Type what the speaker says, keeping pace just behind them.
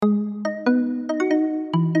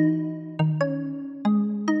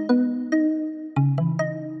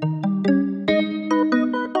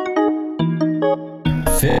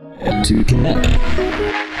to connect.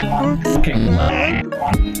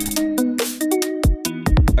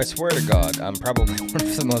 I swear to God, I'm probably one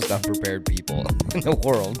of the most unprepared people in the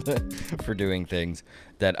world for doing things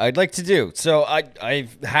that I'd like to do. So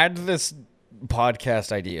I've had this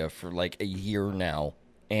podcast idea for like a year now,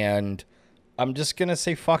 and I'm just going to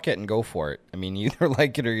say fuck it and go for it. I mean, you either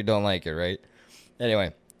like it or you don't like it, right?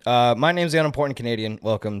 Anyway, my name's the Unimportant Canadian.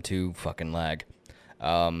 Welcome to fucking Lag.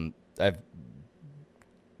 I've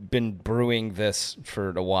been brewing this for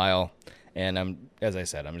a while, and as I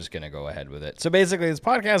said, I'm just going to go ahead with it. So basically, this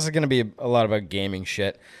podcast is going to be a lot about gaming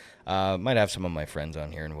shit. Might have some of my friends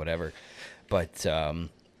on here and whatever. But,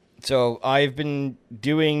 so I've been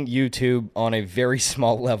doing YouTube on a very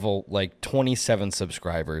small level, like 27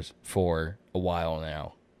 subscribers for a while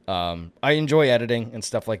now. I enjoy editing and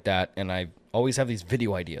stuff like that, and I always have these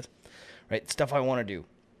video ideas, right? Stuff I want to do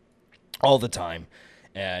all the time,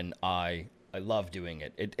 and I love doing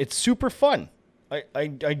it. It's super fun. I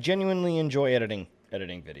genuinely enjoy editing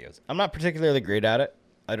videos. I'm not particularly great at it.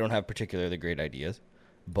 I don't have particularly great ideas,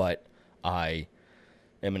 but I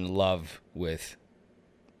am in love with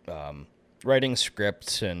writing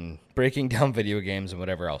scripts and breaking down video games and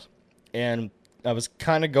whatever else. And I was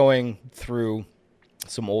kind of going through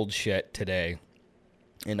some old shit today,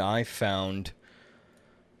 and I found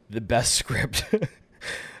the best script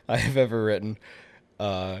I have ever written.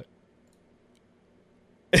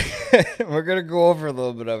 We're going to go over a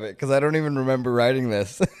little bit of it because I don't even remember writing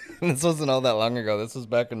this. This wasn't all that long ago. This was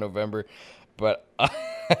back in November, but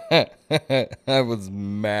I was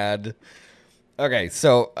mad. Okay,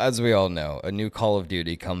 so as we all know, a new Call of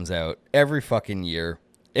Duty comes out every fucking year.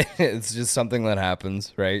 It's just something that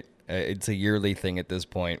happens, right? It's a yearly thing at this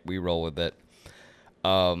point. We roll with it.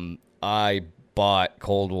 I bought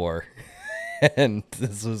Cold War. And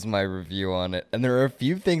this was my review on it. And there are a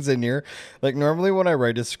few things in here. Like, normally when I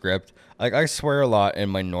write a script, like, I swear a lot in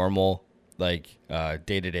my normal, like,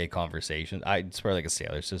 day-to-day conversations. I swear like a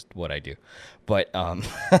sailor. It's just what I do. But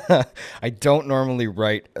I don't normally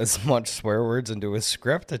write as much swear words into a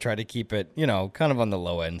script. I try to keep it, kind of on the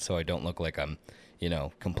low end so I don't look like I'm,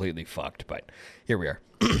 completely fucked. But here we are.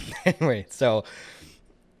 Anyway, so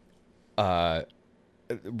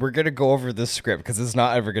we're going to go over this script because it's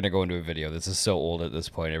not ever going to go into a video. This is so old at this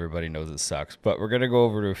point. Everybody knows it sucks. But we're going to go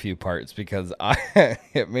over to a few parts because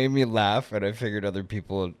it made me laugh, and I figured other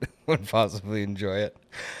people would possibly enjoy it.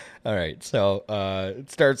 All right, so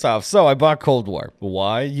it starts off. So I bought Cold War.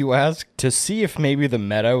 Why, you ask? To see if maybe the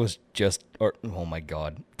meta was just, oh my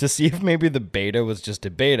God, to see if maybe the beta was just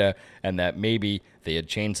a beta and that maybe they had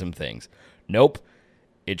changed some things. Nope,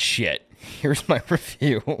 it's shit. Here's my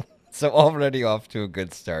review. So already off to a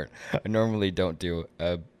good start. I normally don't do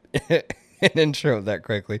an intro that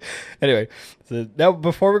quickly. Anyway, so now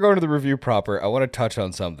before we go into the review proper, I want to touch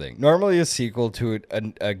on something. Normally a sequel to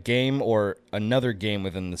a game or another game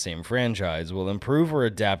within the same franchise will improve or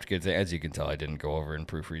adapt good things. As you can tell, I didn't go over and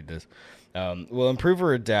proofread this. Will improve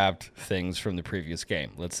or adapt things from the previous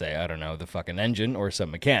game. Let's say, I don't know, the fucking engine or some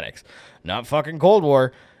mechanics. Not fucking Cold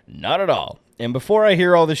War. Not at all. And before I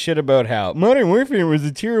hear all this shit about how Modern Warfare was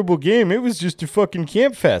a terrible game, it was just a fucking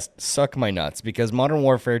camp fest, suck my nuts, because Modern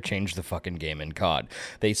Warfare changed the fucking game in COD.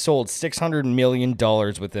 They sold $600 million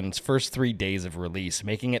within its first 3 days of release,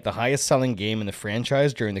 making it the highest selling game in the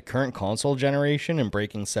franchise during the current console generation and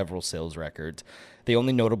breaking several sales records. The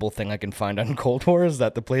only notable thing I can find on Cold War is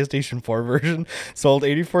that the PlayStation 4 version sold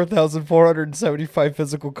 84,475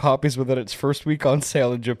 physical copies within its first week on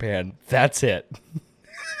sale in Japan. That's it.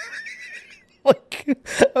 Like,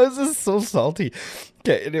 I was just so salty.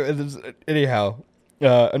 Okay, anyhow,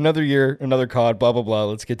 another year, another COD, blah, blah, blah.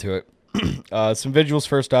 Let's get to it. Some visuals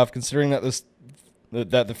first off, considering that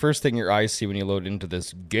that the first thing your eyes see when you load into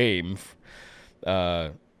this game,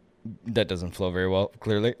 that doesn't flow very well,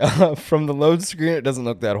 clearly. From the load screen, it doesn't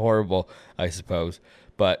look that horrible, I suppose.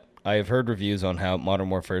 But I have heard reviews on how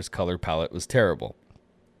Modern Warfare's color palette was terrible.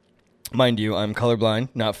 Mind you, I'm colorblind,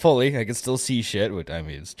 not fully. I can still see shit, which, I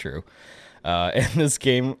mean, it's true. In this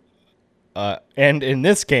game, I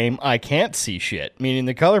can't see shit, meaning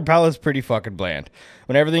the color palette's pretty fucking bland.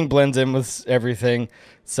 When everything blends in with everything,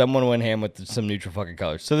 someone went ham with some neutral fucking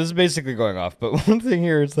colors. So this is basically going off, but one thing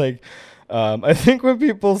here is like, I think when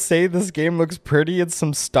people say this game looks pretty, it's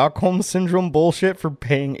some Stockholm Syndrome bullshit for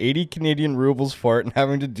paying 80 Canadian rubles for it and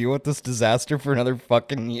having to deal with this disaster for another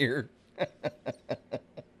fucking year.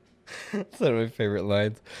 That's one of my favorite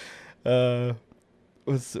lines.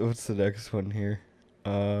 What's the next one here?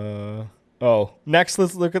 Oh, next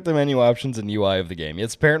let's look at the menu options and UI of the game.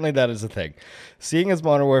 Yes, apparently that is a thing. Seeing as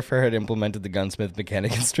Modern Warfare had implemented the gunsmith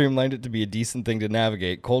mechanic and streamlined it to be a decent thing to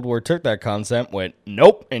navigate, Cold War took that concept, went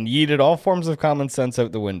nope, and yeeted all forms of common sense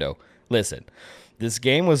out the window. Listen, this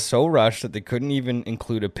game was so rushed that they couldn't even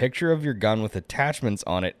include a picture of your gun with attachments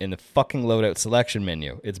on it in the fucking loadout selection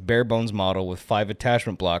menu. It's bare bones model with 5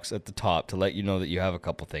 attachment blocks at the top to let you know that you have a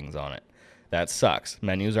couple things on it. That sucks.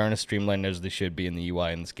 Menus aren't as streamlined as they should be, and the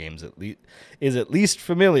UI in this game is at least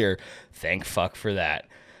familiar. Thank fuck for that.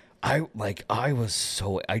 I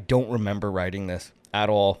don't remember writing this at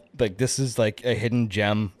all. Like, this is like a hidden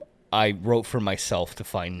gem I wrote for myself to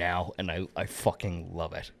find now, and I fucking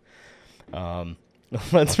love it.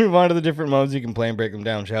 Let's move on to the different modes you can play and break them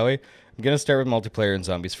down, shall we? I'm going to start with multiplayer and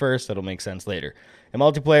zombies first. That'll make sense later. In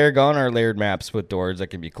multiplayer, gone are layered maps with doors that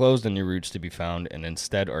can be closed and new routes to be found, and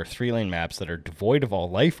instead are 3-lane maps that are devoid of all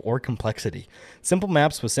life or complexity. Simple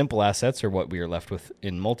maps with simple assets are what we are left with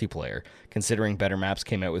in multiplayer. Considering better maps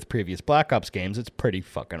came out with previous Black Ops games, it's pretty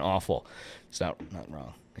fucking awful. It's not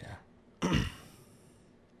wrong. Yeah.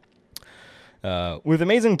 With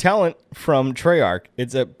amazing talent from Treyarch,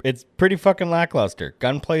 it's pretty fucking lackluster.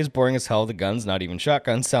 Gunplay is boring as hell. The guns, not even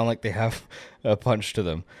shotguns, sound like they have a punch to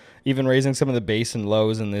them. Even raising some of the bass and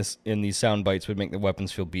lows in these sound bites would make the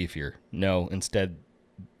weapons feel beefier. No, instead,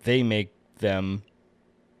 they make the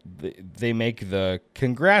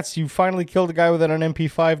congrats, you finally killed a guy without an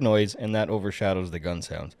MP5 noise, and that overshadows the gun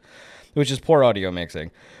sounds, which is poor audio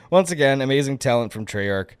mixing. Once again, amazing talent from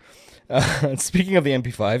Treyarch. Speaking of the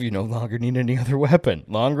MP5, you no longer need any other weapon.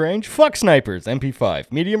 Long range? Fuck snipers.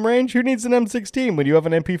 MP5. Medium range? Who needs an M16 when you have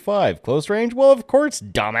an MP5? Close range? Well, of course,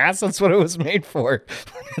 dumbass. That's what it was made for.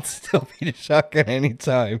 It's still beat a shotgun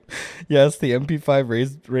anytime. Yes, the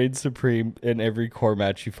MP5 reigns supreme in every core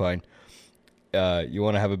match you find. You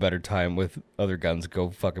want to have a better time with other guns, go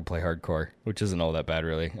fucking play hardcore, which isn't all that bad,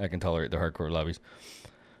 really. I can tolerate the hardcore lobbies.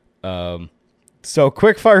 So,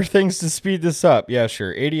 quick-fire things to speed this up. Yeah,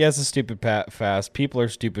 sure. ADS is stupid fast. People are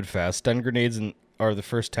stupid fast. Stun grenades are the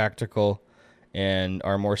first tactical and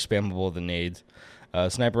are more spammable than nades.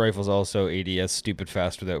 Sniper rifles also ADS stupid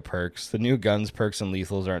fast without perks. The new guns, perks, and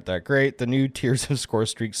lethals aren't that great. The new tiers of score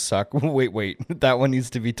streaks suck. Wait. That one needs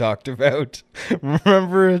to be talked about.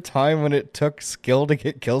 Remember a time when it took skill to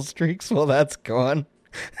get kill streaks? Well, that's gone.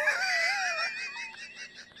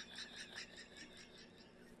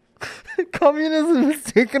 Communism has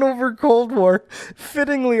taken over Cold War.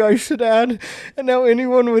 Fittingly, I should add. And now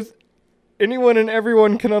anyone and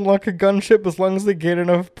everyone can unlock a gunship as long as they get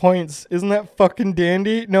enough points. Isn't that fucking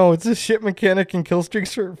dandy? No, it's a shit mechanic and kill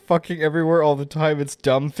streaks are fucking everywhere all the time. It's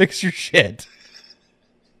dumb. Fix your shit.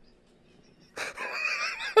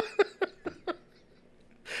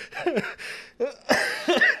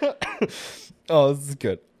 Oh, this is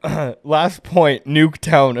good. Last point,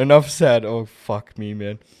 Nuketown. Enough said. Oh, fuck me,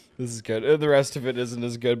 man. This is good. The rest of it isn't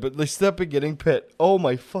as good, but at least that beginning pit. Oh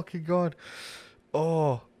my fucking god.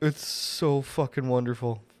 Oh, it's so fucking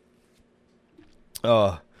wonderful.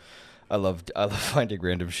 Oh, I love finding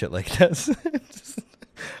random shit like this.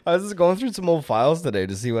 I was just going through some old files today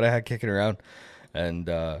to see what I had kicking around, and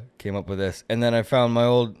came up with this. And then I found my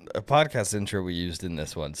old podcast intro we used in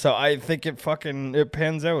this one. So I think it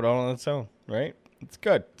pans out all on its own, right? It's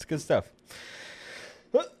good. It's good stuff.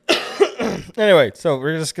 Anyway, so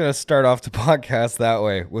we're just going to start off the podcast that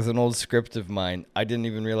way with an old script of mine I didn't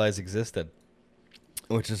even realize existed,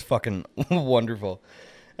 which is fucking wonderful.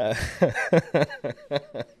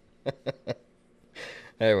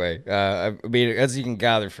 Anyway, I mean, as you can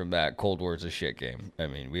gather from that, Cold War is a shit game. I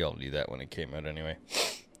mean, we all knew that when it came out anyway.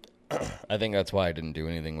 I think that's why I didn't do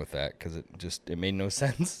anything with that, because it made no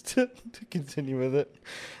sense to continue with it.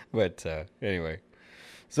 But anyway.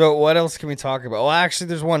 So what else can we talk about? Well, actually,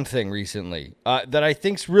 there's one thing recently that I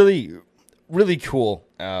think's really, really cool.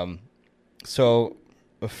 So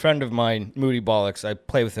a friend of mine, Moody Bollocks, I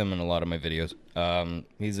play with him in a lot of my videos.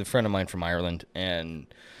 He's a friend of mine from Ireland, and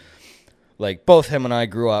like both him and I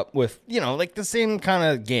grew up with, like the same kind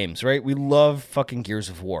of games, right? We love fucking Gears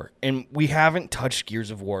of War, and we haven't touched Gears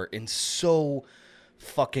of War in so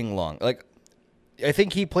fucking long. Like, I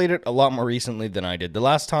think he played it a lot more recently than I did. The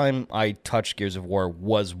last time I touched Gears of War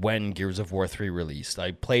was when Gears of War 3 released.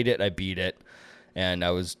 I played it, I beat it, and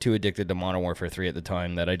I was too addicted to Modern Warfare 3 at the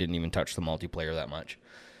time that I didn't even touch the multiplayer that much.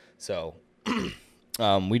 So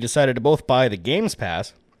we decided to both buy the Games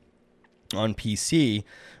Pass on PC,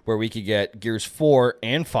 where we could get Gears 4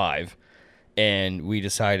 and 5. And we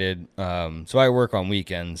decided, so I work on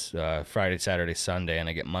weekends, Friday, Saturday, Sunday, and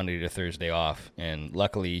I get Monday to Thursday off. And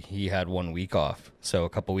luckily, he had 1 week off. So a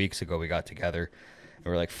couple weeks ago, we got together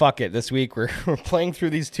And we're like, fuck it. This week we're playing through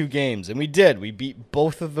these 2 games. And we did. We beat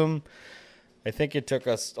both of them. I think it took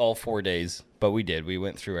us all 4 days, but we did. We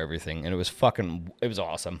went through everything, and it was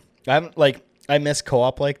awesome. I miss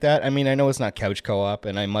co-op like that. I mean, I know it's not couch co-op,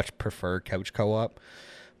 and I much prefer couch co-op,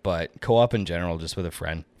 but co-op in general, just with a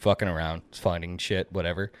friend, fucking around, finding shit,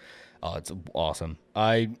 whatever. Oh, it's awesome.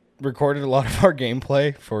 I recorded a lot of our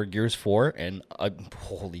gameplay for Gears 4, and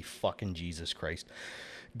holy fucking Jesus Christ.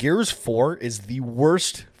 Gears 4 is the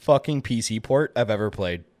worst fucking PC port I've ever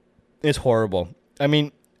played. It's horrible. I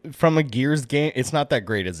mean, from a Gears game, it's not that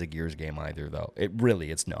great as a Gears game either, though.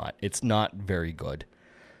 It's not. It's not very good.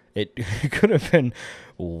 It could have been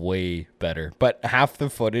way better. But half the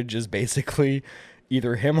footage is basically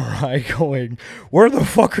either him or I going, where the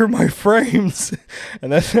fuck are my frames?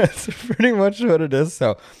 And that's pretty much what it is.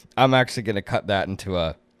 So I'm actually going to cut that into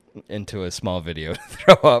a small video to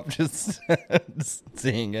throw up just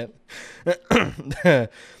seeing it.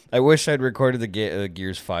 I wish I'd recorded the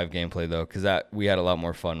Gears 5 gameplay, though, because we had a lot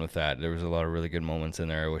more fun with that. There was a lot of really good moments in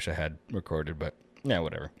there I wish I had recorded, but yeah,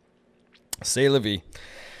 whatever. C'est la vie.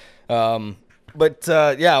 I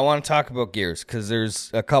want to talk about Gears, because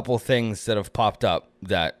there's a couple things that have popped up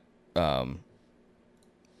that, we'll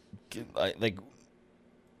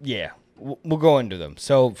go into them.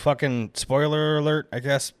 So, fucking spoiler alert, I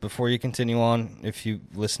guess, before you continue on, if you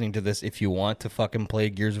listening to this, if you want to fucking play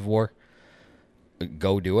Gears of War,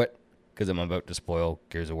 go do it, because I'm about to spoil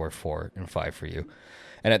Gears of War 4 and 5 for you.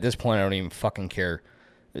 And at this point, I don't even fucking care.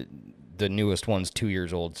 The newest one's 2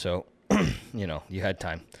 years old, so, you had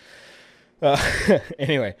time.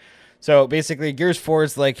 Anyway, so basically Gears 4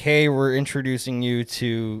 is like, hey, we're introducing you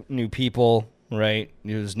to new people, right?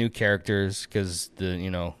 There's new characters because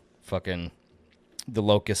the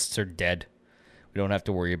locusts are dead. We don't have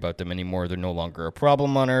to worry about them anymore. They're no longer a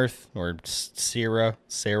problem on Earth, or Sarah,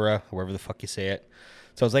 however the fuck you say it.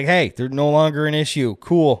 So it's like, hey, they're no longer an issue.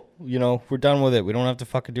 Cool. We're done with it. We don't have to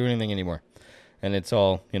fucking do anything anymore. And it's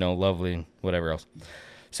all, lovely and whatever else.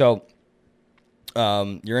 So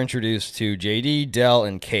you're introduced to JD, Del,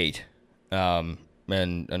 and Kate, and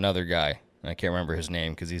another guy. I can't remember his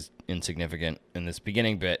name because he's insignificant in this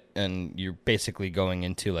beginning bit. And you're basically going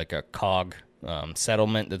into like a cog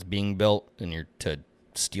settlement that's being built, and you're to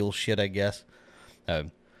steal shit, I guess. I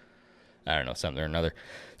don't know, something or another.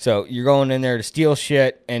 So you're going in there to steal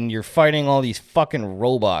shit, and you're fighting all these fucking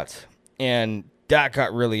robots. And that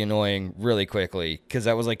got really annoying really quickly, because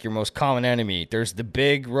that was like your most common enemy. There's the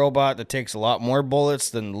big robot that takes a lot more bullets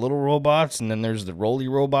than the little robots, and then there's the roly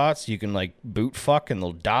robots. You can like boot fuck and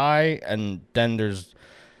they'll die, and then there's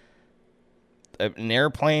an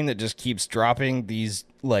airplane that just keeps dropping these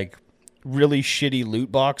like really shitty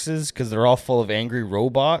loot boxes because they're all full of angry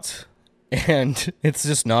robots, and it's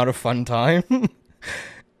just not a fun time.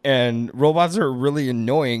 And robots are a really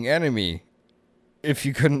annoying enemy, if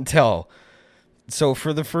you couldn't tell. So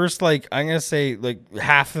for the first, I'm going to say,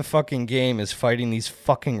 half the fucking game is fighting these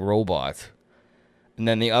fucking robots. And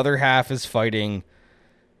then the other half is fighting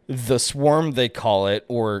the swarm, they call it,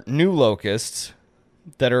 or new locusts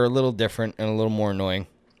that are a little different and a little more annoying.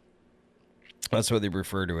 That's what they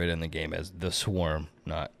refer to it in the game as, the swarm,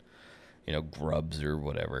 not, grubs or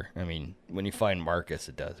whatever. I mean, when you find Marcus,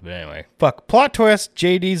 it does. But anyway, fuck. Plot twist,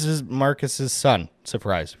 JD's is Marcus's son.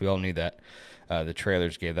 Surprise. We all knew that. The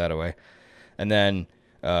trailers gave that away. And then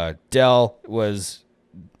Del was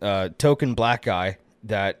a token black guy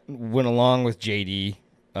that went along with JD,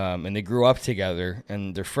 and they grew up together,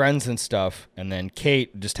 and they're friends and stuff. And then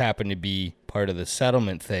Kate just happened to be part of the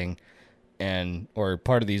settlement thing, or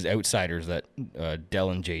part of these outsiders that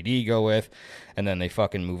Del and JD go with. And then they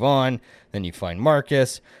fucking move on. Then you find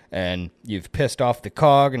Marcus, and you've pissed off the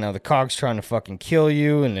COG, and now the COG's trying to fucking kill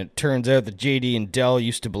you. And it turns out that JD and Del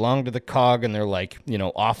used to belong to the COG, and they're like,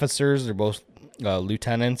 officers. They're both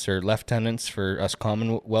lieutenants or lieutenants for us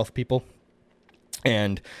Commonwealth people.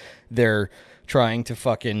 And they're trying to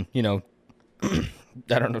fucking, I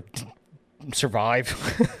don't know, survive,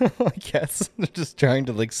 I guess. They're just trying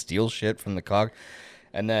to steal shit from the COG.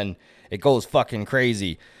 And then it goes fucking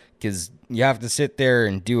crazy, because you have to sit there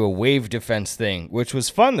and do a wave defense thing, which was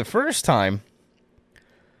fun the first time.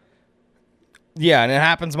 Yeah, and it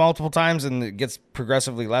happens multiple times, and it gets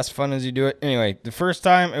progressively less fun as you do it. Anyway, the first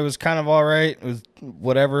time, it was kind of all right. It was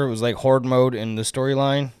whatever. It was like horde mode in the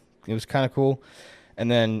storyline. It was kind of cool. And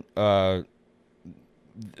then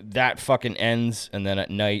that fucking ends, and then at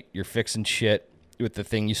night, you're fixing shit with the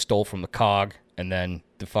thing you stole from the COG, and then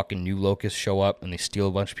the fucking new locusts show up, and they steal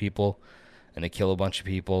a bunch of people, and they kill a bunch of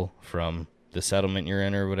people from the settlement you're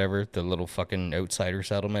in or whatever, the little fucking outsider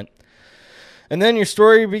settlement. And then your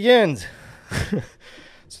story begins.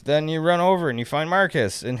 So then you run over and you find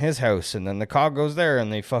Marcus in his house, and then the cog goes there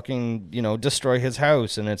and they fucking, destroy his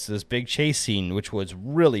house, and it's this big chase scene, which was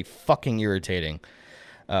really fucking irritating.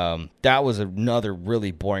 That was another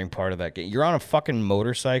really boring part of that game. You're on a fucking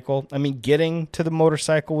motorcycle. I mean, getting to the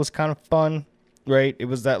motorcycle was kind of fun, right? It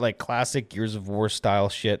was that like classic Gears of War style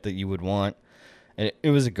shit that you would want, and it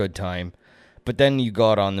was a good time. But then you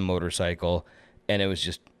got on the motorcycle, and it was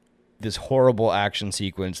just this horrible action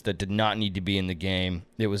sequence that did not need to be in the game.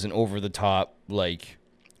 It was an over-the-top, like,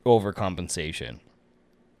 overcompensation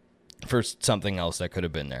for something else that could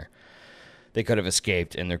have been there. They could have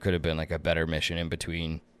escaped, and there could have been, like, a better mission in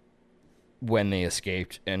between when they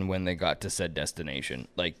escaped and when they got to said destination.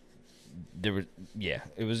 Like, it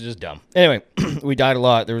was just dumb. Anyway, we died a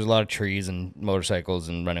lot. There was a lot of trees and motorcycles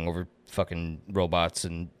and running over fucking robots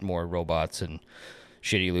and more robots and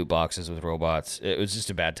shitty loot boxes with robots. It was just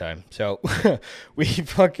a bad time. So we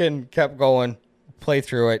fucking kept going, play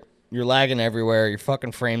through it. You're lagging everywhere. Your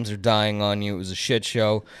fucking frames are dying on you. It was a shit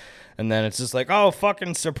show. And then it's just like, oh,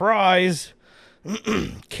 fucking surprise.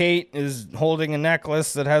 Kate is holding a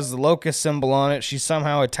necklace that has the locust symbol on it. She's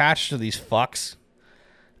somehow attached to these fucks.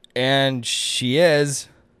 And she is.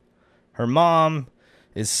 Her mom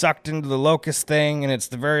is sucked into the locust thing, and it's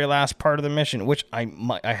the very last part of the mission, which I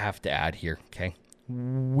have to add here, okay?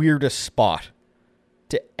 Weirdest spot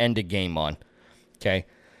to end a game on. Okay,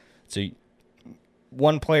 so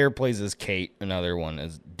one player plays as Kate, another one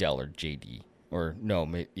as Del or JD, or no,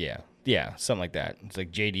 something like that. It's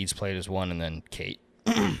like JD's played as one, and then Kate.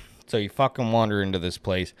 So you fucking wander into this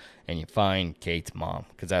place and you find Kate's mom,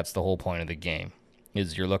 because that's the whole point of the game,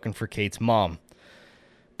 is you're looking for Kate's mom.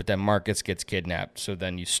 But then Marcus gets kidnapped. So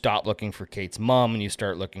then you stop looking for Kate's mom and you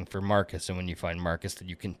start looking for Marcus. And when you find Marcus, then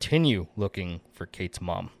you continue looking for Kate's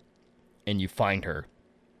mom. And you find her.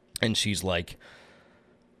 And she's like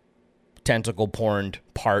tentacle-porned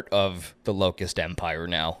part of the Locust Empire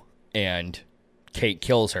now. And Kate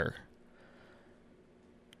kills her.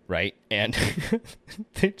 Right? And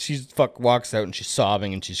she walks out and she's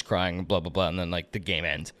sobbing and she's crying and blah, blah, blah. And then like the game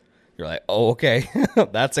ends. You're like, oh, okay.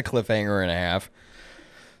 That's a cliffhanger and a half.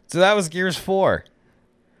 So that was Gears 4.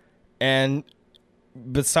 And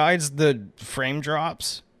besides the frame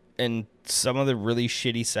drops and some of the really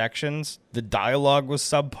shitty sections, the dialogue was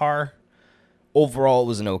subpar. Overall, it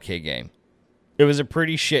was an okay game. It was a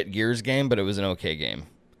pretty shit Gears game, but it was an okay game.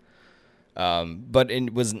 But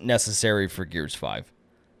it was necessary for Gears 5.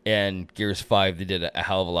 And Gears 5, they did a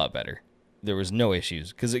hell of a lot better. There was no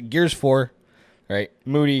issues. Because at Gears 4, right,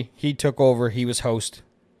 Moody, he took over. He was host.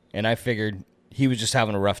 And I figured he was just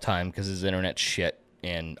having a rough time because his internet's shit,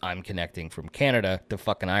 and I'm connecting from Canada to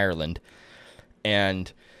fucking Ireland. And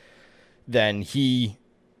then he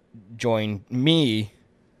joined me,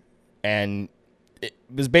 and it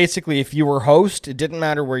was basically if you were host, it didn't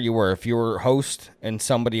matter where you were. If you were host and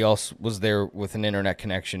somebody else was there with an internet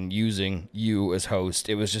connection using you as host,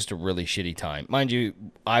 it was just a really shitty time. Mind you,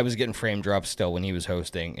 I was getting frame drops still when he was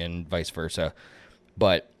hosting and vice versa,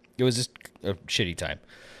 but it was just a shitty time.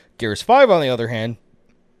 Gears 5, on the other hand,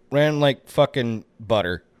 ran like fucking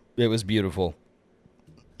butter. It was beautiful.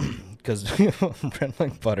 Because ran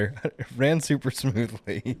like butter. It ran super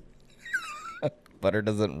smoothly. Butter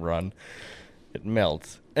doesn't run. It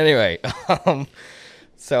melts. Anyway,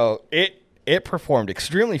 so it performed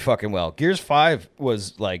extremely fucking well. Gears 5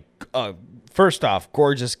 was like, first off,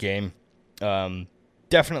 gorgeous game.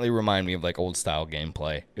 Definitely remind me of like old style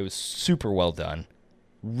gameplay. It was super well done.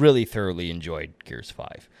 Really thoroughly enjoyed Gears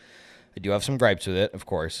 5. I do have some gripes with it, of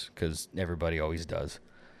course, because everybody always does.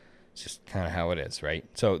 It's just kind of how it is, right?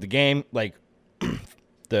 So the game, like,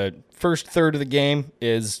 the first third of the game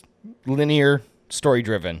is linear,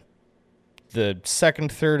 story-driven. The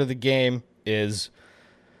second third of the game is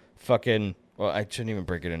fucking... Well, I shouldn't even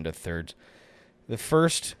break it into thirds. The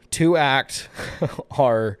first two acts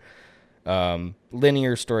are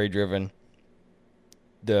linear, story-driven.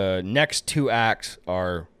 The next two acts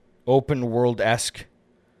are open world-esque.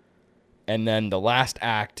 And then the last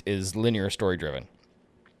act is linear story driven.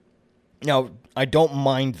 Now, I don't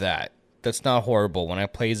mind that. That's not horrible. When I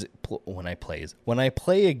play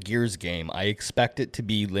a Gears game, I expect it to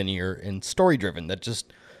be linear and story driven. That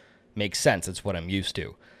just makes sense. It's what I'm used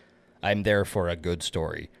to. I'm there for a good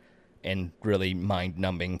story and really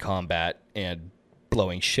mind-numbing combat and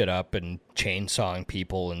blowing shit up and chainsawing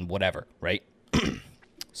people and whatever, right?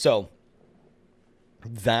 So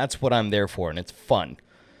that's what I'm there for, and it's fun.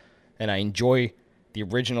 And I enjoy the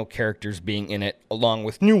original characters being in it along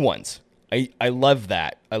with new ones. I love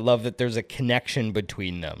that. I love that there's a connection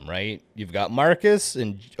between them, right? You've got Marcus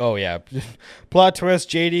and, oh yeah, plot twist,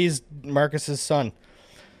 JD's Marcus's son.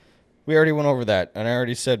 We already went over that, and I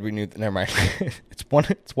already said we knew. Never mind. It's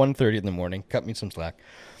 1:30 in the morning. Cut me some slack.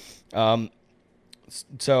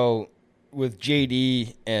 So with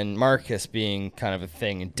JD and Marcus being kind of a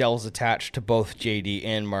thing, and Dell's attached to both JD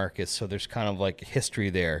and Marcus, so there's kind of like a history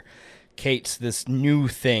there. Kate's this new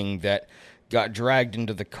thing that got dragged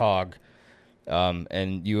into the cog,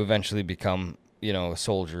 and you eventually become, a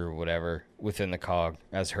soldier or whatever within the cog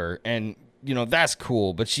as her. And, that's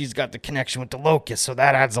cool, but she's got the connection with the Locust, so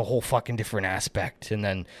that adds a whole fucking different aspect. And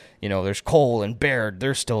then, there's Cole and Baird,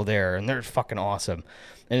 they're still there, and they're fucking awesome.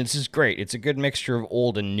 And it's just great. It's a good mixture of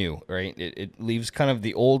old and new, right? It leaves kind of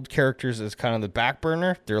the old characters as kind of the back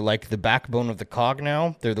burner. They're like the backbone of the cog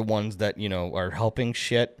now. They're the ones that, are helping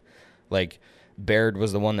shit. Like, Baird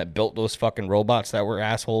was the one that built those fucking robots that were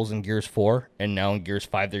assholes in Gears 4, and now in Gears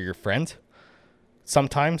 5 they're your friends.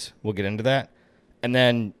 Sometimes. We'll get into that. And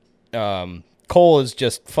then Cole is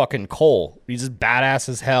just fucking Cole. He's just badass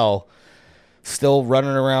as hell, still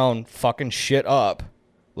running around fucking shit up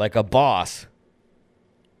like a boss.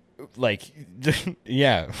 Like,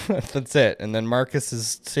 yeah, that's it. And then Marcus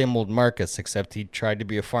is same old Marcus, except he tried to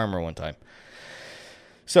be a farmer one time.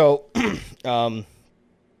 So,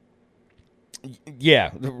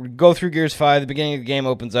 yeah, go through Gears 5. The beginning of the game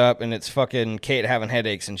opens up, and it's fucking Kate having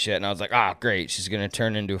headaches and shit. And I was like, great. She's going to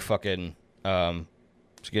turn into a fucking,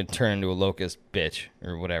 she's going to turn into a Locust bitch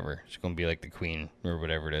or whatever. She's going to be like the queen or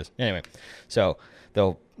whatever it is. Anyway, so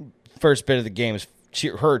the first bit of the game is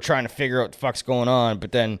her trying to figure out what the fuck's going on.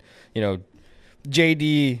 But then,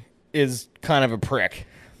 JD is kind of a prick,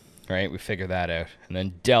 right? We figure that out. And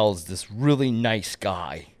then Dell's this really nice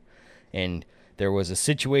guy. And there was a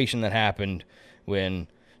situation that happened when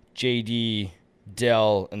JD,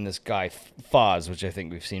 Dell, and this guy, Foz, which I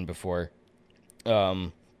think we've seen before,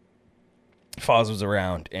 Foz was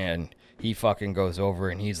around, and he fucking goes over,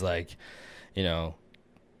 and he's like, there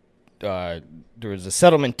was a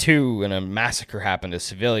settlement 2, and a massacre happened to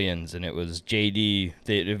civilians, and it was JD.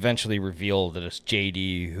 They eventually revealed that it's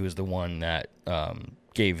JD who was the one that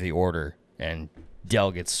gave the order, and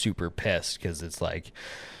Dell gets super pissed because it's like,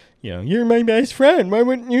 you're my best friend. Why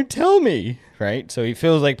wouldn't you tell me? Right? So he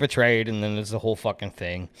feels like betrayed, and then there's the whole fucking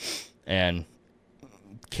thing. And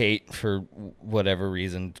Kate, for whatever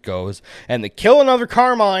reason, goes. And they kill another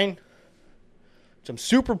Carmine, which I'm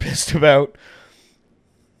super pissed about.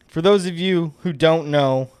 For those of you who don't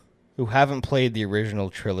know, who haven't played the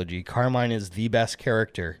original trilogy, Carmine is the best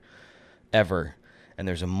character ever. And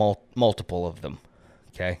there's a multiple of them.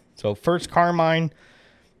 Okay? So first Carmine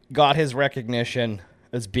got his recognition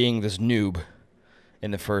as being this noob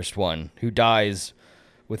in the first one, who dies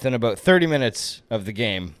within about 30 minutes of the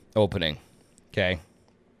game opening, okay?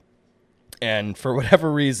 And for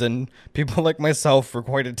whatever reason, people like myself were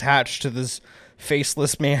quite attached to this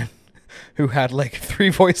faceless man who had like 3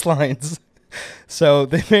 voice lines. So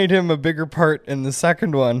they made him a bigger part in the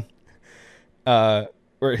second one, or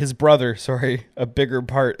his brother, a bigger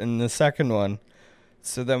part in the second one.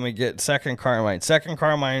 So then we get second Carmine. Second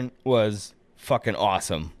Carmine was fucking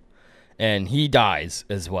awesome, and he dies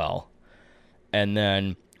as well. And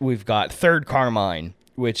then we've got third Carmine,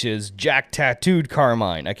 which is Jack Tattooed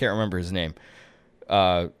Carmine. I can't remember his name.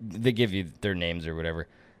 They give you their names or whatever.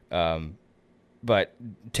 But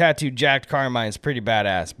Tattooed Jack Carmine is pretty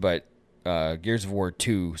badass, but Gears of War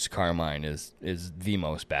 2's Carmine is the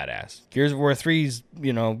most badass. Gears of War 3's,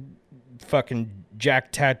 fucking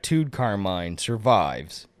Jack Tattooed Carmine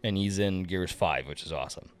survives, and he's in Gears 5, which is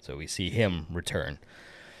awesome. So we see him return.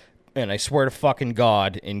 And I swear to fucking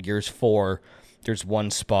God, in Gears 4, there's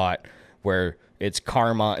one spot where it's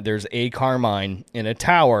Carmine. There's a Carmine in a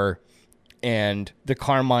tower, and the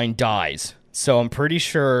Carmine dies. So I'm pretty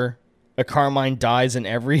sure a Carmine dies in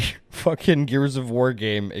every fucking Gears of War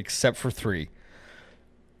game except for 3,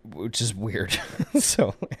 which is weird.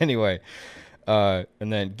 So anyway, and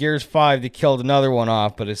then Gears 5, they killed another one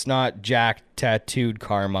off, but it's not Jack Tattooed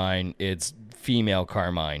Carmine. It's female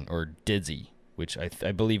Carmine, or Dizzy, which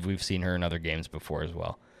I believe we've seen her in other games before as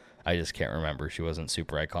well. I just can't remember. She wasn't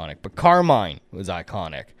super iconic, but Carmine was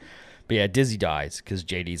iconic. But yeah, Dizzy dies because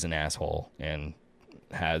JD's an asshole and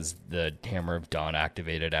has the Hammer of Dawn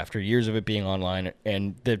activated after years of it being online,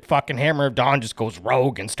 and the fucking Hammer of Dawn just goes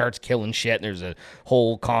rogue and starts killing shit, and there's a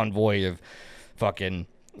whole convoy of fucking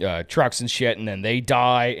trucks and shit, and then they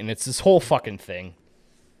die, and it's this whole fucking thing.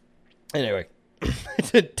 Anyway,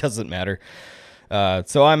 it doesn't matter.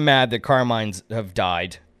 So I'm mad that Carmines have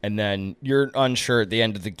died, and then you're unsure at the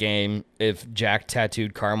end of the game if Jack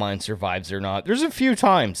Tattooed Carmine survives or not. There's a few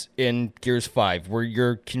times in Gears 5 where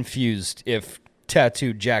you're confused if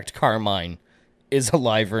Tattooed Jack Carmine is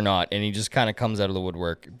alive or not, and he just kind of comes out of the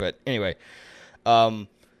woodwork. But anyway,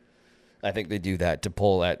 I think they do that to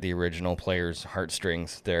pull at the original player's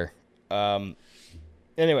heartstrings there.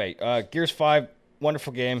 Anyway, Gears 5,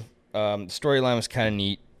 wonderful game. Storyline was kind of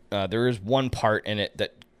neat. There is one part in it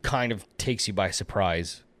that kind of takes you by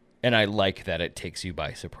surprise. And I like that it takes you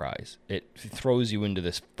by surprise. It throws you into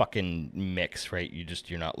this fucking mix, right?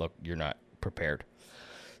 You're not prepared.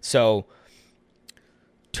 So,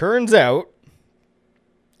 turns out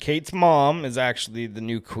Kate's mom is actually the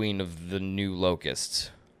new queen of the new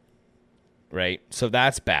locusts. Right? So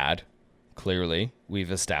that's bad. Clearly,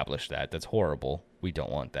 we've established that. That's horrible. We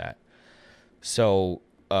don't want that. So,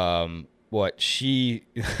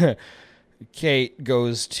 Kate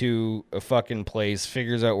goes to a fucking place,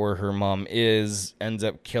 figures out where her mom is, ends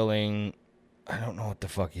up killing, I don't know what the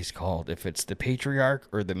fuck he's called, if it's the patriarch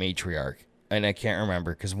or the matriarch. And I can't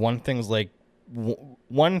remember, because one thing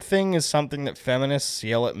is something that feminists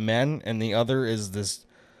yell at men, and the other is this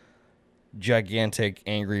gigantic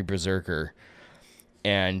angry berserker.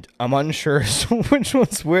 And I'm unsure which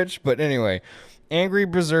one's which, but anyway, angry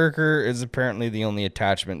berserker is apparently the only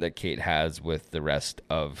attachment that Kate has with the rest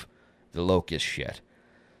of the locust shit.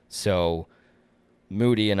 So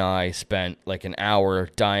Moody and I spent like an hour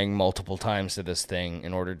dying multiple times to this thing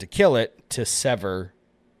in order to kill it, to sever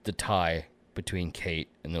the tie between Kate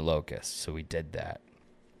and the locusts. So we did that.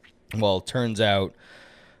 Well, it turns out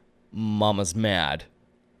Mama's mad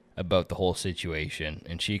about the whole situation,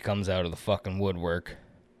 and she comes out of the fucking woodwork.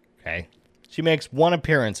 Okay? She makes one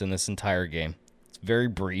appearance in this entire game. It's very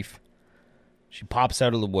brief. She pops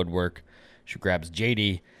out of the woodwork. She grabs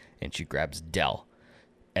JD, and she grabs Del.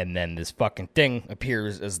 And then this fucking thing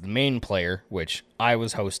appears as the main player, which I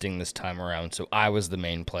was hosting this time around, so I was the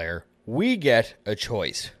main player. We get a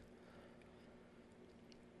choice.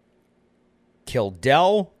 Kill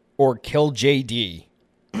Del or kill JD.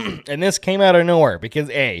 And this came out of nowhere because,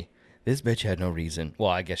 A, this bitch had no reason. Well,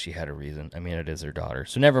 I guess she had a reason. I mean, it is her daughter.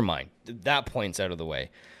 So never mind. That point's out of the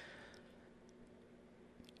way.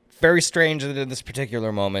 Very strange that in this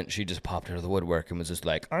particular moment, she just popped out of the woodwork and was just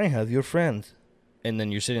like, I have your friends. And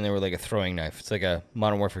then you're sitting there with like a throwing knife. It's like a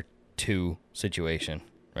Modern Warfare 2 situation,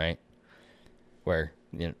 right? Where,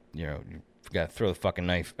 you got to throw the fucking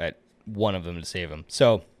knife at one of them to save him.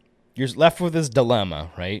 So you're left with this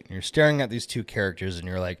dilemma, right? You're staring at these two characters and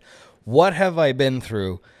you're like, what have I been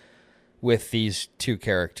through with these two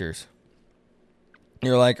characters?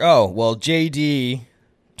 You're like, oh, well, JD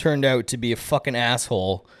turned out to be a fucking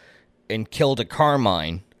asshole and killed a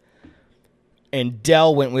Carmine. And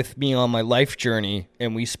Del went with me on my life journey,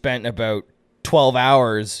 and we spent about 12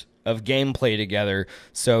 hours of gameplay together,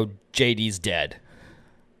 so JD's dead.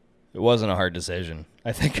 It wasn't a hard decision.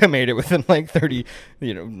 I think I made it within like 30,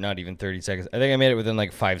 not even 30 seconds. I think I made it within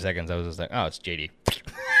like 5 seconds. I was just like, oh, it's JD.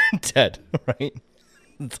 Dead, right?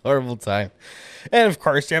 It's a horrible time. And of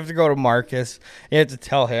course, you have to go to Marcus. You have to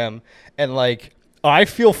tell him. And like, I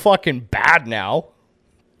feel fucking bad now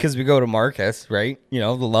because we go to Marcus, right?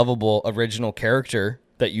 The lovable original character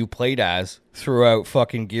that you played as throughout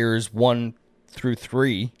fucking Gears 1 through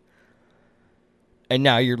 3. And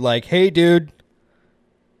now you're like, hey, dude,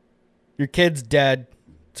 your kid's dead.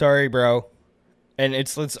 Sorry, bro. And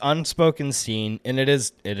it's unspoken scene, and it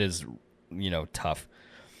is tough.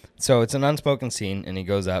 So it's an unspoken scene, and he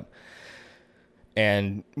goes up,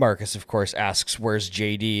 and Marcus, of course, asks, where's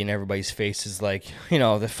JD? And everybody's face is like,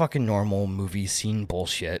 the fucking normal movie scene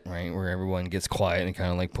bullshit, right? Where everyone gets quiet and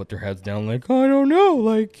kind of like put their heads down like, I don't know,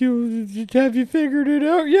 like, have you figured it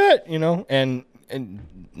out yet? And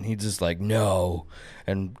he's just like, no,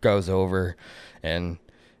 and goes over, and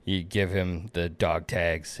you give him the dog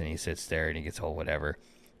tags, and he sits there, and he gets all whatever,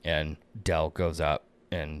 and Del goes up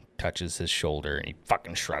and touches his shoulder, and he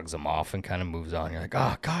fucking shrugs him off and kind of moves on. You're like,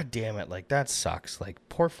 oh, god damn it, like, that sucks. Like,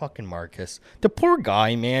 poor fucking Marcus. The poor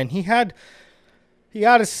guy, man. He had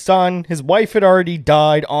a son. His wife had already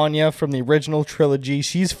died, Anya, from the original trilogy.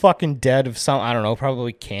 She's fucking dead of some, I don't know,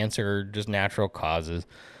 probably cancer or just natural causes.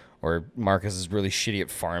 Or Marcus is really shitty at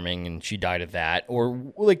farming, and she died of that.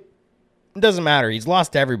 Or, like, it doesn't matter. He's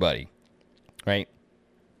lost everybody, right?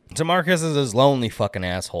 So Marcus is this lonely fucking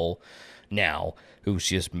asshole now, who's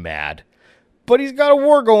just mad. But he's got a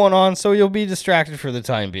war going on, so he'll be distracted for the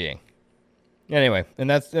time being. Anyway, and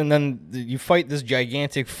then you fight this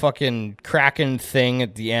gigantic fucking Kraken thing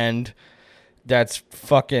at the end. That's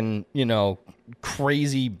fucking,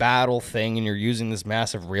 crazy battle thing, and you're using this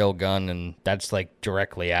massive railgun, and that's like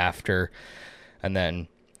directly after. And then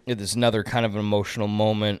there's another kind of an emotional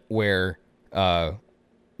moment where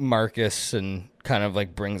Marcus and kind of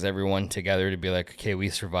like brings everyone together to be like, okay, we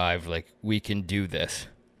survived, like, we can do this,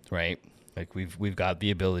 right? Like, we've got the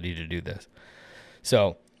ability to do this.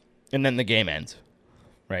 So, and then the game ends,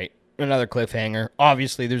 right? another cliffhanger.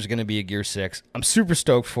 Obviously, there's going to be a Gear 6. I'm super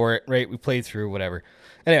stoked for it, right? We played through, whatever.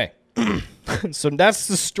 Anyway, so that's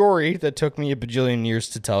the story that took me a bajillion years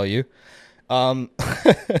to tell you. We're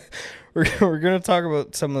going to talk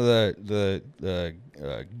about some of the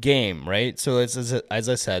game, right? So as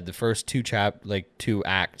I said, the first two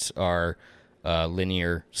acts are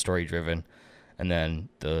linear, story-driven, and then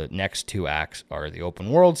the next 2 acts are the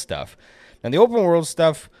open world stuff. Now, the open world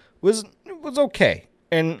stuff was okay,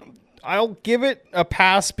 and I'll give it a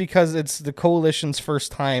pass because it's the Coalition's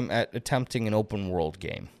first time at attempting an open world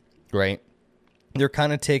game, right? They're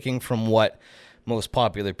kind of taking from what most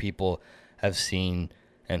popular people have seen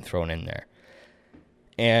and thrown in there.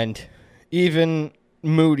 And even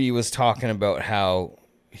Moody was talking about how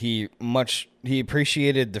he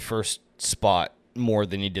appreciated the first spot more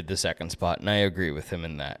than he did the second spot, and I agree with him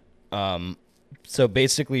in that. So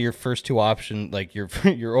basically your first 2 options, like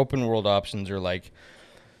your open world options, are like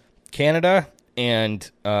Canada and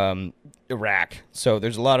Iraq. So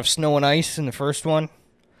there's a lot of snow and ice in the first one,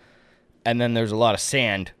 and then there's a lot of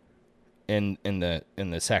sand in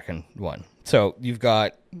the second one. So you've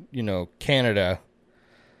got, Canada,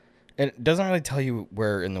 and it doesn't really tell you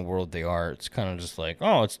where in the world they are. It's kind of just like,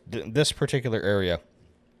 oh, it's this particular area,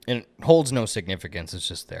 and it holds no significance. It's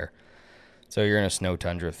just there. So you're in a snow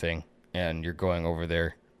tundra thing, and you're going over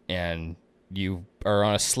there, and you are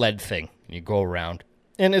on a sled thing, and you go around.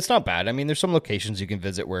 And it's not bad. I mean, there's some locations you can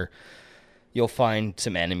visit where you'll find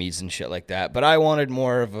some enemies and shit like that. But I wanted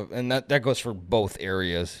more of and that goes for both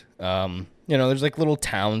areas. There's like little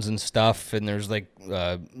towns and stuff, and there's like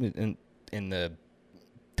in the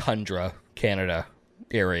tundra, Canada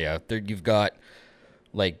area, there you've got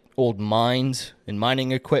like old mines and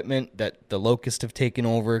mining equipment that the Locusts have taken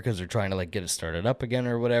over because they're trying to like get it started up again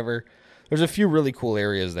or whatever. There's a few really cool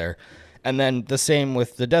areas there. And then the same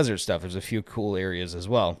with the desert stuff. There's a few cool areas as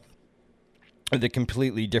well. The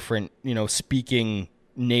completely different, speaking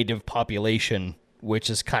native population, which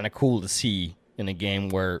is kind of cool to see in a game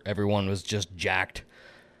where everyone was just jacked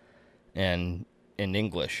and in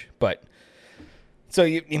English. But so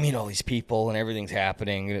you meet all these people and everything's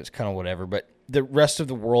happening and it's kind of whatever. But the rest of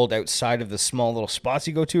the world outside of the small little spots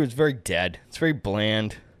you go to is very dead. It's very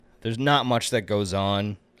bland. There's not much that goes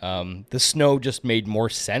on. The snow just made more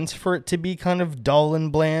sense for it to be kind of dull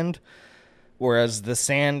and bland, whereas the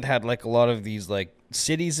sand had like a lot of these like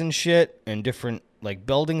cities and shit and different like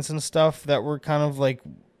buildings and stuff that were kind of like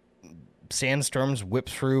sandstorms whipped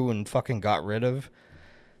through and fucking got rid of.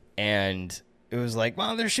 And it was like,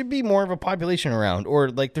 well, there should be more of a population around, or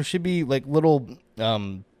like there should be like little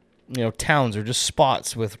towns or just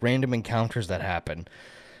spots with random encounters that happen,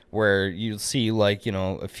 where you see like,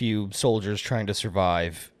 a few soldiers trying to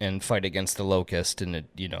survive and fight against the Locust, and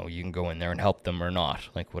you can go in there and help them or not,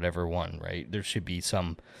 like whatever one, right? There should be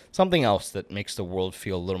something else that makes the world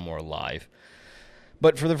feel a little more alive.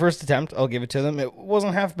 But for the first attempt, I'll give it to them. It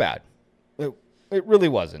wasn't half bad. It really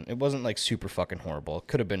wasn't. It wasn't like super fucking horrible. It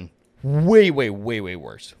could have been way, way, way, way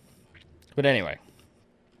worse. But anyway,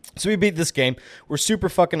 so we beat this game. We're super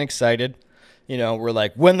fucking excited. We're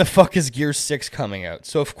like, when the fuck is Gear 6 coming out?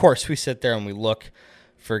 So, of course, we sit there and we look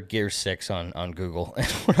for Gear 6 on Google, and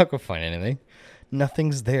we're not going to find anything.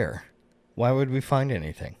 Nothing's there. Why would we find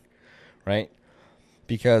anything? Right?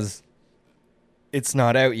 Because it's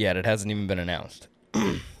not out yet. It hasn't even been announced.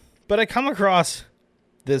 But I come across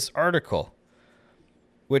this article,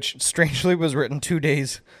 which strangely was written 2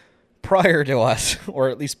 days prior to us, or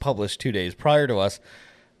at least published 2 days prior to us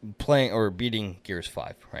playing or beating Gears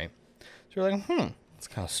 5, right? So you're like, it's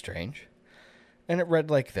kind of strange. And it read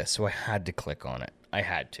like this, so I had to click on it. I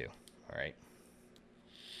had to, all right?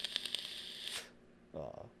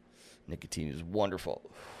 Nicotine is wonderful.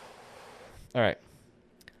 All right.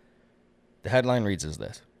 The headline reads as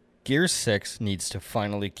this: Gears 6 needs to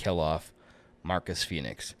finally kill off Marcus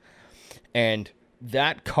Phoenix. And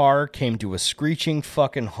that car came to a screeching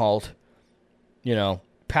fucking halt.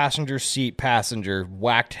 Passenger seat passenger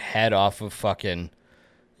whacked head off of fucking...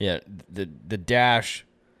 Yeah, the dash,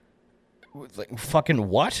 like, fucking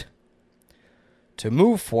what? To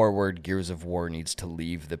move forward, Gears of War needs to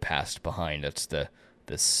leave the past behind. That's the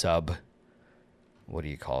sub, what do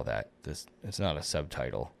you call that? It's not a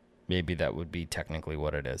subtitle. Maybe that would be technically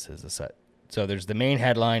what it is a set. So there's the main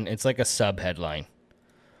headline. It's like a sub-headline.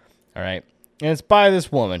 All right? And it's by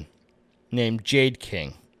this woman named Jade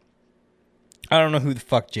King. I don't know who the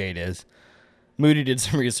fuck Jade is. Moody did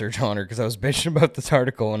some research on her because I was bitching about this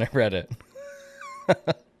article when I read it.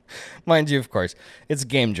 Mind you, of course, it's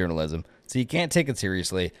game journalism, so you can't take it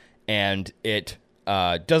seriously, and it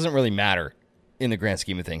doesn't really matter in the grand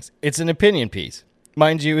scheme of things. It's an opinion piece.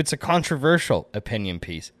 Mind you, it's a controversial opinion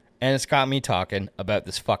piece, And it's got me talking about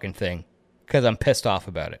this fucking thing because I'm pissed off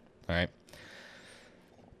about it. All right.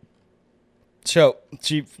 So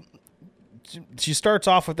she starts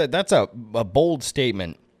off with that. That's a bold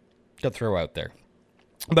statement to throw out there.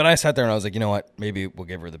 But I sat there and I was like, you know what? Maybe we'll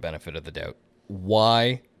give her the benefit of the doubt.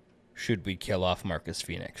 Why should we kill off Marcus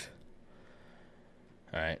Phoenix?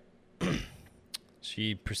 All right.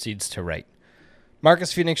 She proceeds to write.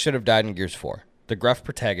 Marcus Phoenix should have died in Gears 4. The gruff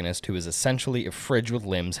protagonist, who is essentially a fridge with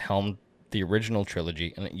limbs, helmed the original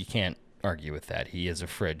trilogy, and you can't argue with that. He is a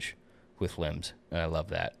fridge with limbs, and I love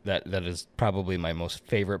that. That is probably my most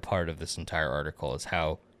favorite part of this entire article, is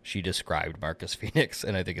how she described Marcus Phoenix,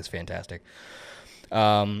 and I think it's fantastic.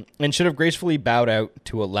 And should have gracefully bowed out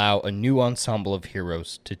to allow a new ensemble of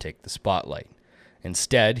heroes to take the spotlight.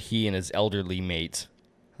 Instead, he and his elderly mates,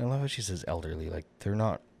 I love how she says elderly, like they're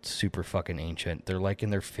not super fucking ancient. They're like in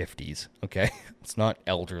their 50s, okay? It's not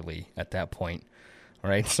elderly at that point, all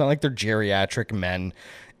right? It's not like they're geriatric men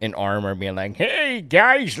in armor being like, hey,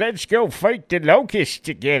 guys, let's go fight the locusts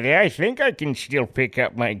together. I think I can still pick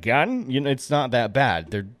up my gun. You know, it's not that bad.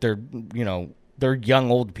 They're they're young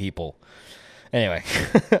old people. Anyway,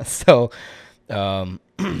 so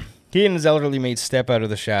he and his elderly mates step out of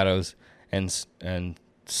the shadows and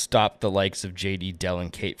stop the likes of JD, Dell,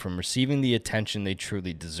 and Kate from receiving the attention they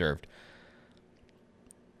truly deserved.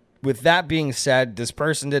 With that being said, this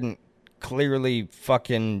person didn't clearly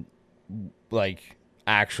fucking, like,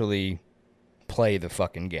 actually play the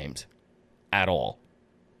fucking games at all.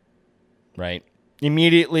 Right?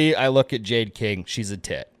 Immediately, I look at Jade King. She's a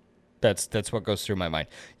tit. That's what goes through my mind.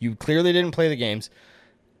 You clearly didn't play the games,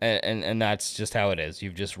 and that's just how it is.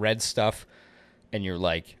 You've just read stuff, and you're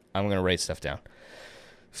like, I'm going to write stuff down.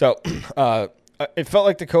 So it felt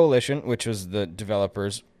like the Coalition, which was the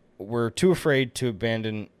developers, were too afraid to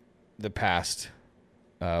abandon the past,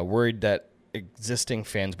 worried that existing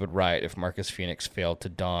fans would riot if Marcus Phoenix failed to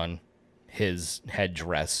don his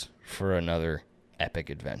headdress for another epic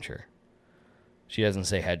adventure. She doesn't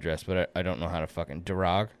say headdress, but I don't know how to fucking...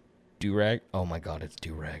 Durag? Oh my god, it's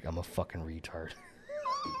durag. I'm a fucking retard.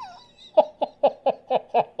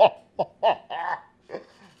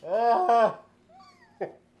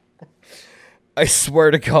 I swear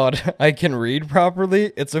to God, I can read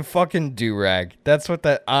properly. It's a fucking durag. That's what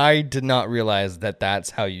that... I did not realize that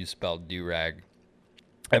that's how you spell durag.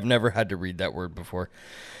 I've never had to read that word before.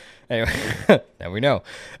 Anyway, now we know.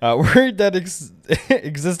 Worried that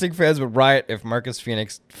existing fans would riot if Marcus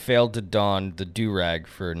Phoenix failed to don the durag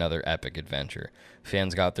for another epic adventure.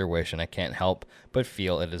 Fans got their wish, and I can't help but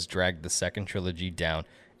feel it has dragged the second trilogy down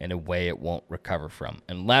in a way it won't recover from,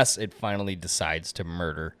 unless it finally decides to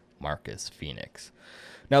murder Marcus Phoenix.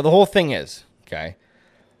 Now, the whole thing is, okay,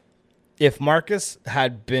 if Marcus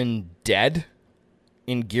had been dead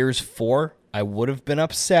in Gears 4, I would have been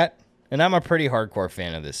upset, and I'm a pretty hardcore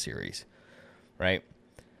fan of this series, right?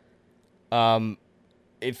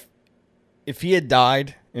 If he had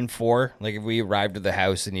died in 4, like if we arrived at the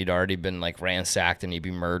house and he'd already been like ransacked and he'd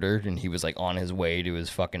be murdered and he was like on his way to his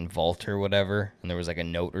fucking vault or whatever, and there was like a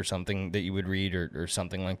note or something that you would read or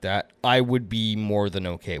something like that, I would be more than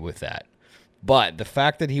okay with that. But the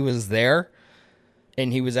fact that he was there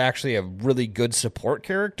and he was actually a really good support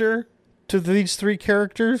character to these 3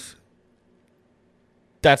 characters,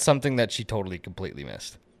 that's something that she totally, completely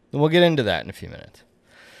missed. And we'll get into that in a few minutes.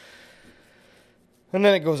 And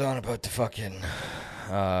then it goes on about the fucking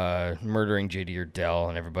murdering JD or Dell,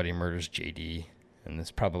 and everybody murders JD, and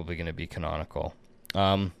it's probably going to be canonical.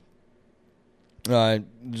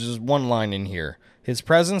 Just one line in here. His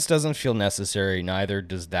presence doesn't feel necessary, neither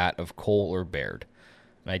does that of Cole or Baird.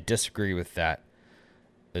 And I disagree with that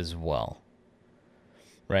as well.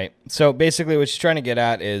 Right? So basically what she's trying to get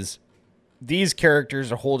at is these characters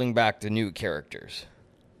are holding back the new characters.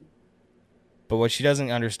 But what she doesn't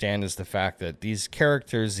understand is the fact that these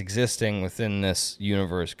characters existing within this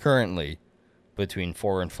universe currently, between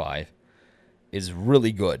 4 and 5, is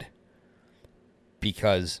really good.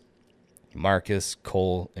 Because Marcus,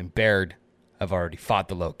 Cole, and Baird have already fought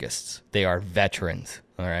the Locusts. They are veterans,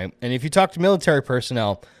 all right? And if you talk to military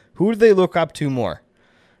personnel, who do they look up to more,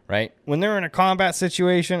 right? When they're in a combat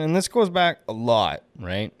situation, and this goes back a lot,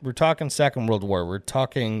 right? We're talking Second World War. We're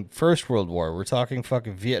talking First World War. We're talking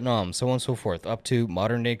fucking Vietnam, so on and so forth, up to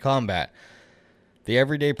modern-day combat. The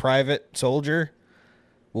everyday private soldier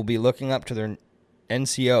will be looking up to their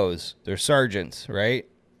NCOs, their sergeants, right,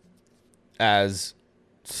 as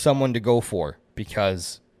someone to go for,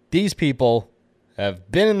 because these people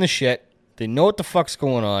have been in the shit, they know what the fuck's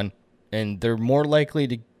going on, and they're more likely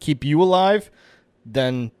to keep you alive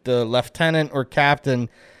than the lieutenant or captain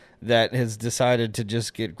that has decided to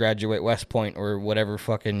just graduate West Point or whatever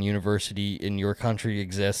fucking university in your country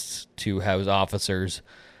exists to house officers,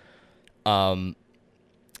 and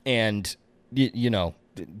you know,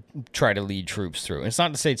 try to lead troops through. And it's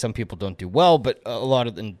not to say some people don't do well, but a lot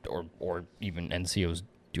of them, or even NCOs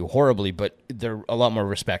do horribly, but they're a lot more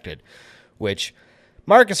respected, which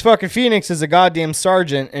Marcus fucking Phoenix is a goddamn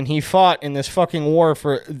sergeant, and he fought in this fucking war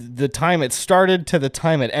for the time it started to the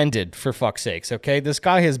time it ended, for fuck's sakes, okay? This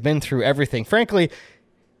guy has been through everything. Frankly,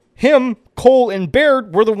 him, Cole, and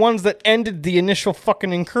Baird were the ones that ended the initial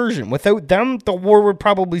fucking incursion. Without them, the war would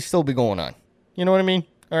probably still be going on. You know what I mean?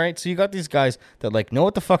 All right, so you got these guys that, like, know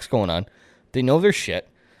what the fuck's going on. They know their shit.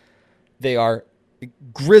 They are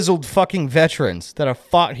grizzled fucking veterans that have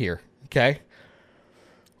fought here, okay?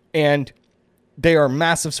 And they are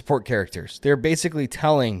massive support characters. They're basically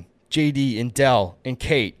telling JD and Del and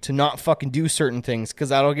Kate to not fucking do certain things because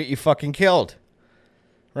that'll get you fucking killed.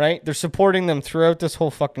 Right? They're supporting them throughout this whole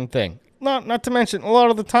fucking thing. Not to mention, a lot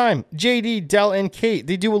of the time, JD, Del, and Kate,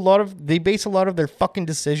 they base a lot of their fucking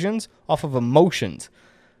decisions off of emotions.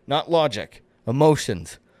 Not logic.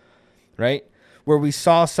 Emotions. Right? Where we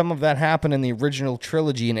saw some of that happen in the original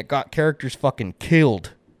trilogy and it got characters fucking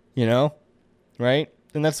killed. You know? Right?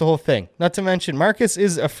 And that's the whole thing. Not to mention, Marcus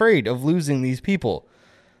is afraid of losing these people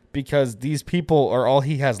because these people are all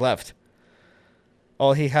he has left.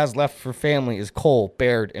 All he has left for family is Cole,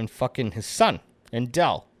 Baird, and fucking his son and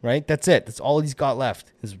Del, right? That's it. That's all he's got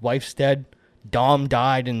left. His wife's dead. Dom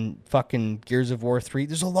died in fucking Gears of War 3.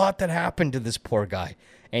 There's a lot that happened to this poor guy.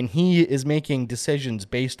 And he is making decisions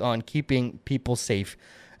based on keeping people safe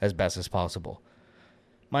as best as possible.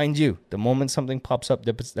 Mind you, the moment something pops up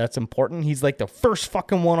that's important, he's like the first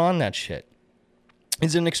fucking one on that shit.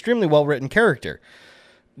 He's an extremely well-written character.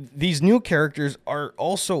 These new characters are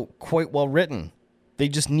also quite well-written. They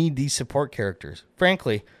just need these support characters.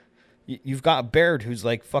 Frankly, you've got Baird who's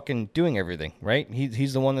like fucking doing everything, right?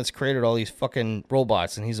 He's the one that's created all these fucking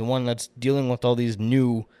robots, and he's the one that's dealing with all these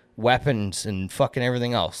new weapons and fucking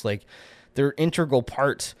everything else. Like, they're integral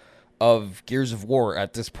parts of Gears of War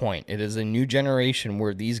at this point. It is a new generation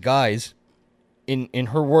where these guys, in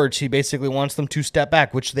her words, she basically wants them to step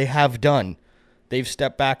back, which they have done. They've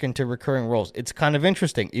stepped back into recurring roles. It's kind of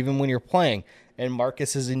interesting, even when you're playing and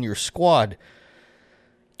Marcus is in your squad.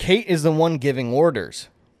 Kate is the one giving orders,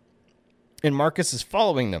 and Marcus is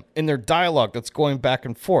following them in their dialogue that's going back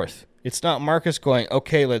and forth. It's not Marcus going,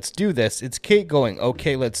 okay, let's do this. It's Kate going,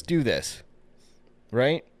 okay, let's do this.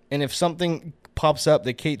 Right? And if something pops up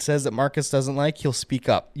that Kate says that Marcus doesn't like, he'll speak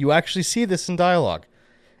up. You actually see this in dialogue.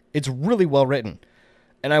 It's really well written.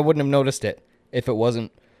 And I wouldn't have noticed it if it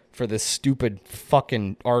wasn't for this stupid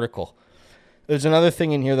fucking article. There's another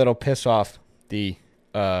thing in here that'll piss off the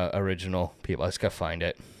original people. I just gotta find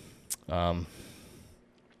it. Where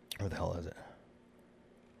the hell is it?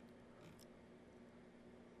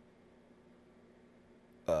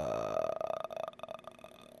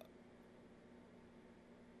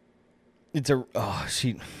 It's a... Oh,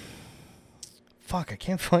 she... Fuck, I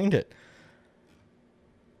can't find it.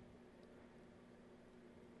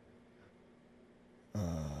 Where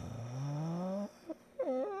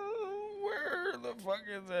the fuck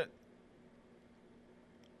is it?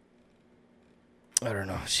 I don't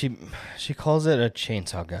know. She calls it a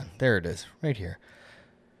chainsaw gun. There it is, right here.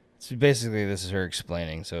 So basically, this is her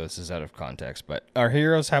explaining. So this is out of context. But our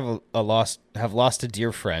heroes have lost a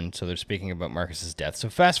dear friend. So they're speaking about Marcus's death. So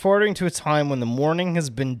fast forwarding to a time when the mourning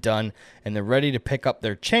has been done and they're ready to pick up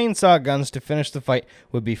their chainsaw guns to finish the fight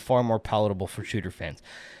would be far more palatable for shooter fans.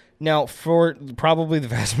 Now, for probably the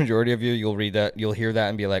vast majority of you, you'll read that, you'll hear that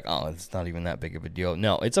and be like, oh, it's not even that big of a deal.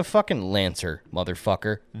 No, it's a fucking Lancer,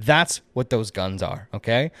 motherfucker. That's what those guns are,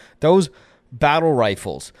 okay? Those battle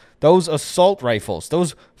rifles, those assault rifles,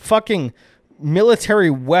 those fucking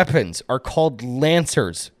military weapons are called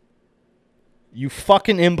Lancers. You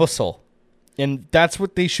fucking imbecile. And that's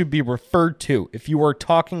what they should be referred to. If you are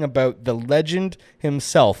talking about the legend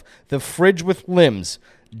himself, the fridge with limbs,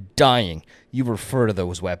 dying, you refer to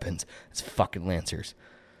those weapons as fucking Lancers.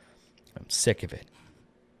 I'm sick of it.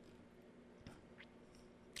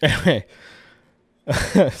 Anyway,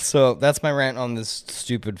 so that's my rant on this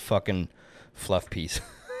stupid fucking fluff piece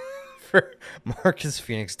for Marcus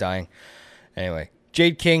Phoenix dying. Anyway,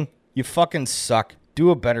 Jade King, you fucking suck.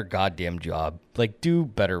 Do a better goddamn job. Like, do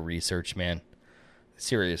better research, man.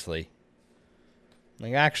 Seriously.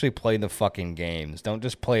 Like, actually play the fucking games. Don't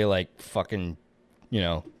just play, like, fucking,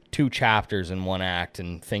 2 chapters in 1 act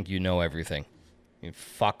and think you know everything. You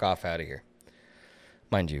fuck off out of here.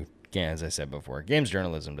 Mind you, again, as I said before, games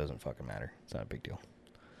journalism doesn't fucking matter. It's not a big deal.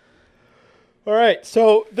 All right,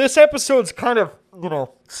 so this episode's kind of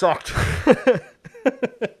sucked.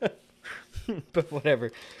 But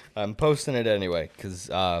whatever. I'm posting it anyway because,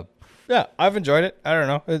 yeah, I've enjoyed it. I don't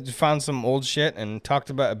know. I found some old shit and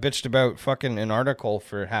bitched about fucking an article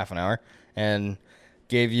for half an hour and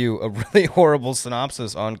gave you a really horrible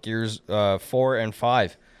synopsis on Gears 4 and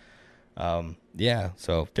 5. Yeah,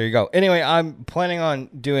 so there you go. Anyway, I'm planning on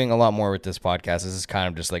doing a lot more with this podcast. This is kind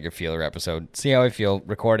of just like a feeler episode. See how I feel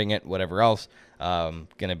recording it, whatever else.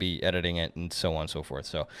 Gonna be editing it and so on and so forth.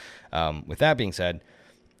 So, with that being said,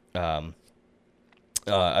 I'm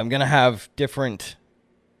gonna have different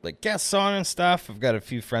like guests on and stuff. I've got a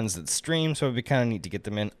few friends that stream, so it'd be kind of neat to get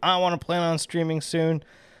them in. I want to plan on streaming soon.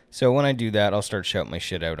 So when I do that, I'll start shouting my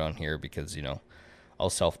shit out on here because, I'll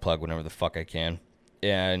self-plug whenever the fuck I can.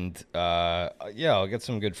 And, yeah, I'll get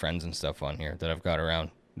some good friends and stuff on here that I've got around.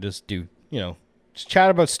 Just do, just chat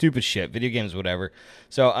about stupid shit, video games, whatever.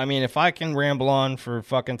 So, I mean, if I can ramble on for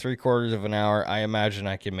fucking 3/4 of an hour, I imagine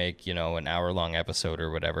I can make, an hour-long episode or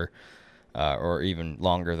whatever. Or even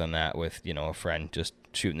longer than that with, a friend just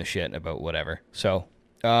shooting the shit about whatever. So,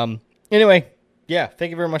 anyway, yeah, thank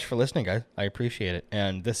you very much for listening, guys. I appreciate it.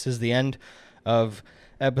 And this is the end of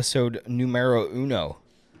episode numero uno.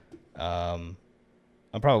 I'm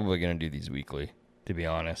probably going to do these weekly, to be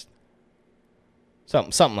honest.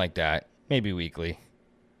 Something like that. Maybe weekly.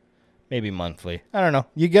 Maybe monthly. I don't know.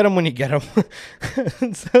 You get them when you get them.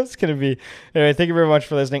 So it's going to be... Anyway, thank you very much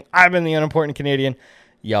for listening. I've been the Unimportant Canadian.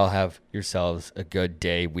 Y'all have yourselves a good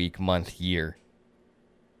day, week, month, year.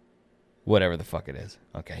 Whatever the fuck it is.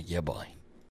 Okay, yeah, bye.